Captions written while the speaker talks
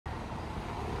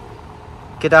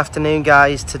Good afternoon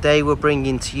guys, today we're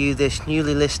bringing to you this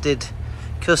newly listed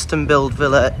custom build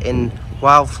villa in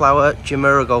Wildflower,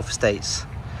 Jumeirah Golf Estates.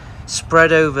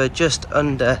 Spread over just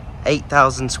under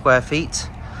 8,000 square feet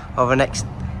on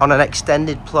an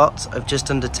extended plot of just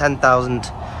under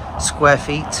 10,000 square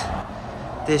feet.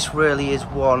 This really is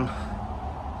one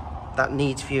that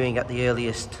needs viewing at the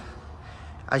earliest.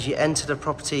 As you enter the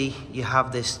property, you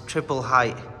have this triple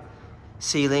height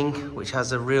ceiling which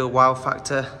has a real wow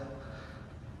factor,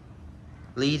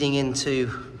 leading into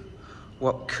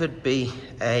what could be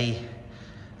a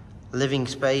living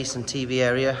space and TV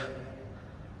area,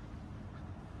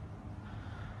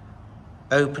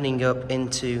 opening up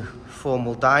into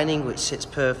formal dining which sits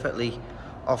perfectly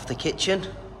off the kitchen.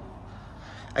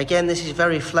 Again, this is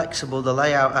very flexible. The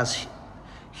layout has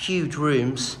huge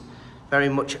rooms, very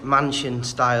much mansion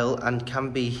style, and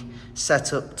can be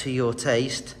set up to your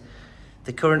taste.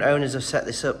 The current owners have set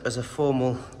this up as a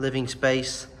formal living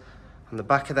space on the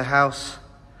back of the house,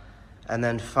 and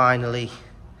then finally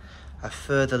a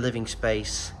further living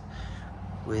space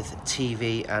with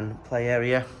TV and play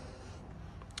area.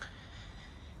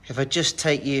 If I just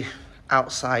take you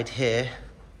outside here,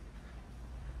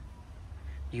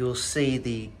 you'll see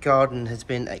the garden has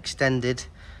been extended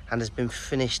and has been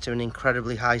finished to an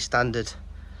incredibly high standard.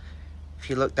 If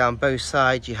you look down both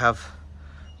sides, you have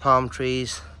palm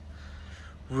trees,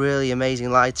 really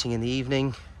amazing lighting in the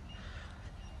evening,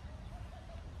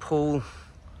 pool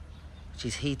which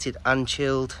is heated and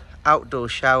chilled, outdoor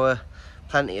shower,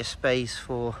 plenty of space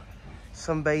for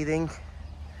sunbathing.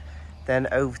 Then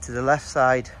over to the left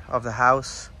side of the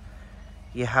house,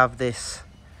 you have this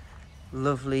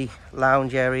lovely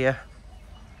lounge area,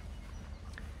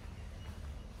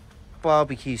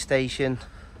 barbecue station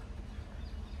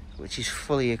which is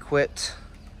fully equipped,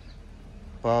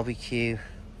 barbecue,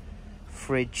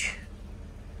 fridge,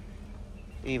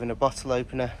 even a bottle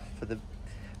opener for the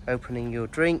opening your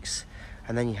drinks.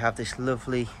 And then you have this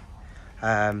lovely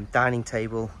dining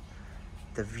table.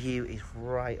 The view is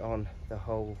right on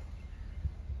the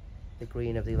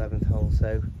green of the 11th hole,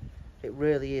 so it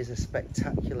really is a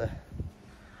spectacular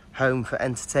home for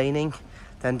entertaining.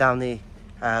 Then down the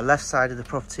left side of the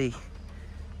property,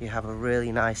 you have a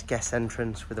really nice guest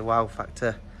entrance with a wow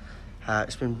factor.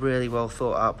 It's been really well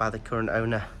thought out by the current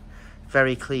owner.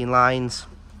 Very clean lines.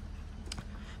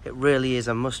 It really is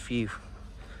a must-view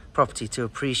property to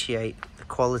appreciate the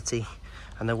quality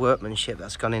and the workmanship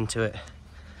that's gone into it.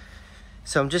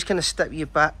 So I'm just going to step you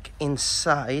back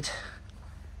inside,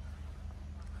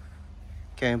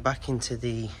 going back into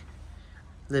the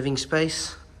living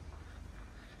space.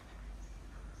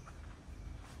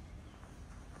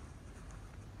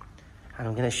 And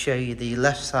I'm going to show you the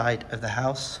left side of the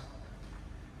house,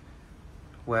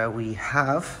 where we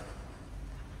have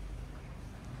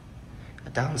a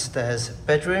downstairs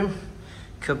bedroom.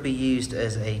 Could be used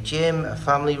as a gym, a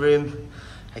family room.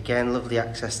 Again, lovely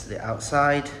access to the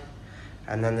outside.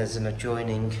 And then there's an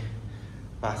adjoining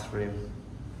bathroom.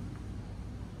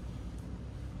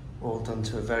 All done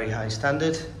to a very high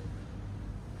standard.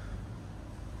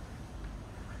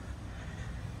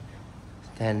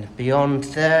 Then beyond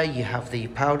there, you have the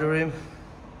powder room,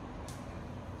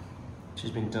 which has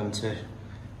been done to,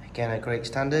 again, a great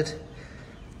standard.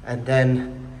 And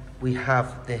then we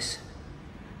have this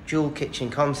dual kitchen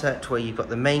concept where you've got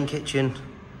the main kitchen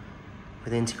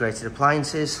with integrated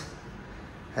appliances,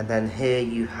 and then here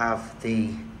you have the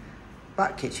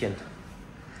back kitchen.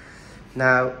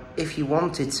 Now, if you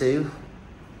wanted to,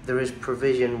 there is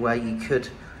provision where you could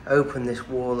open this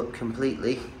wall up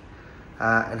completely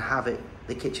and have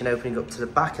the kitchen opening up to the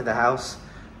back of the house,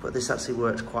 but this actually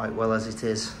works quite well as it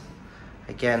is.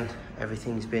 Again,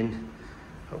 everything's been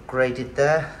upgraded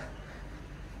there.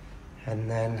 And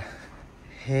then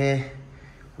here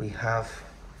we have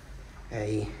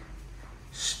a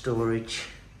storage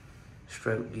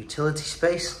stroke utility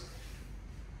space.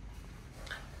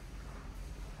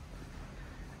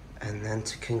 And then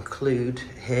to conclude,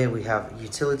 here we have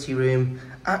utility room,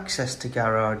 access to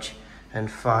garage, and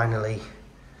finally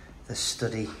the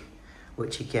study,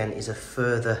 which again is a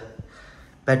further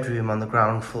bedroom on the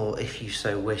ground floor if you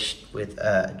so wished, with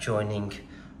adjoining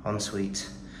ensuite.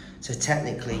 So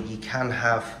technically you can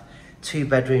have 2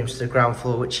 bedrooms to the ground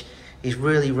floor, which is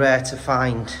really rare to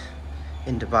find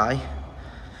in Dubai.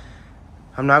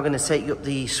 I'm now going to take you up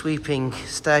the sweeping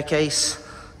staircase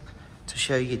to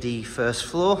show you the first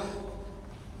floor.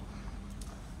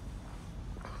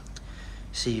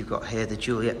 So you've got here the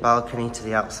Juliet balcony to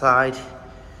the outside.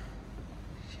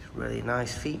 Really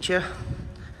nice feature.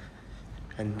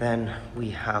 And then we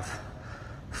have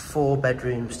 4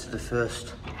 bedrooms to the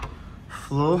first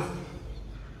floor.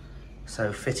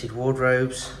 So fitted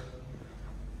wardrobes.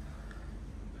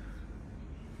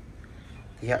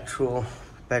 The actual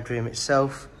bedroom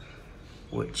itself,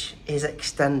 which is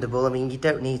extendable. I mean, you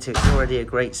don't need to, it's already a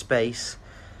great space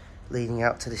leading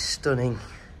out to this stunning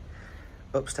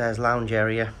upstairs lounge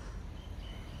area.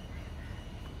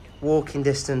 Walking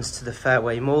distance to the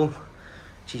Fairway Mall,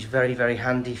 which is very, very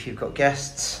handy if you've got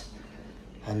guests.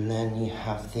 And then you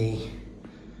have the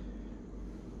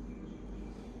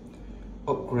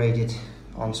upgraded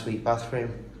ensuite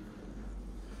bathroom.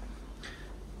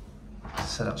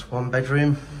 So that's one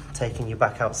bedroom, taking you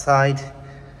back outside.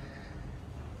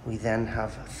 We then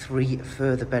have 3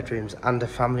 further bedrooms and a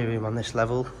family room on this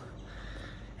level.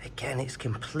 Again, it's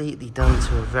completely done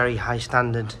to a very high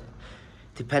standard.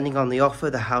 Depending on the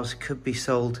offer, the house could be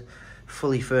sold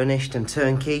fully furnished and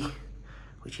turnkey,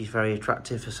 which is very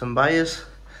attractive for some buyers.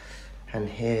 And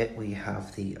here we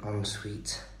have the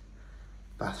ensuite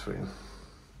bathroom.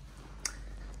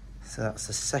 So that's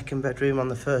the second bedroom on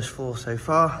the first floor so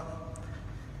far.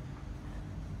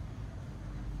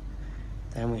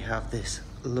 Then we have this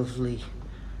lovely,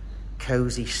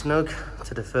 cozy snug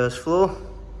to the first floor.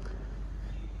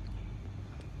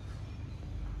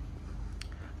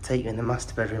 Take you in the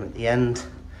master bedroom at the end.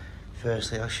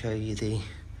 Firstly, I'll show you the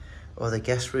other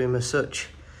guest room as such,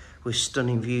 with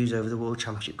stunning views over the World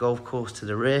Championship golf course to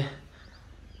the rear,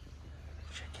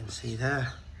 which you can see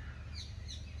there.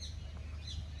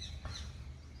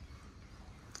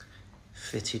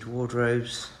 Fitted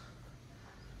wardrobes.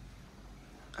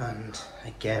 And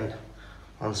again,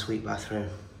 ensuite bathroom.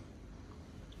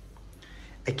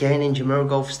 Again, in Jumeirah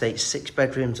Golf Estate, 6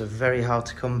 bedrooms are very hard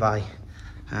to come by.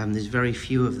 There's very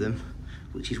few of them,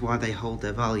 which is why they hold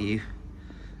their value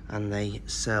and they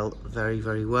sell very,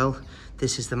 very well.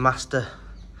 This is the master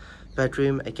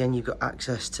bedroom. Again, you've got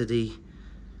access to the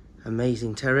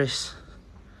amazing terrace.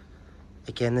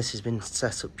 Again, this has been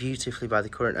set up beautifully by the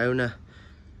current owner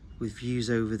with views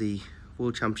over the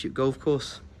World Championship golf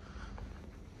course.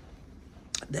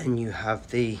 Then you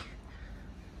have the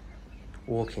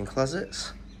walk-in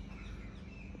closets.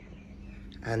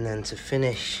 And then to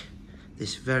finish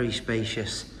this very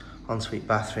spacious ensuite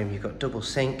bathroom, you've got double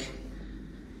sink,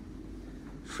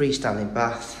 freestanding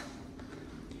bath,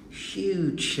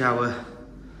 huge shower,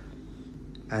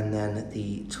 and then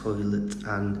the toilet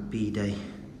and bidet.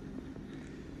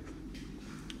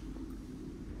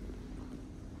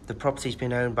 The property's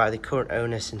been owned by the current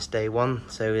owner since day one,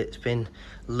 so it's been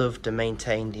loved and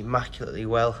maintained immaculately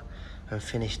well and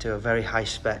finished to a very high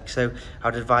spec. So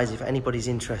I'd advise, if anybody's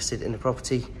interested in the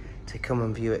property, to come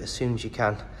and view it as soon as you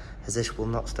can, as this will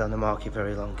not stay on the market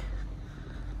very long.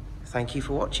 Thank you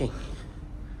for watching.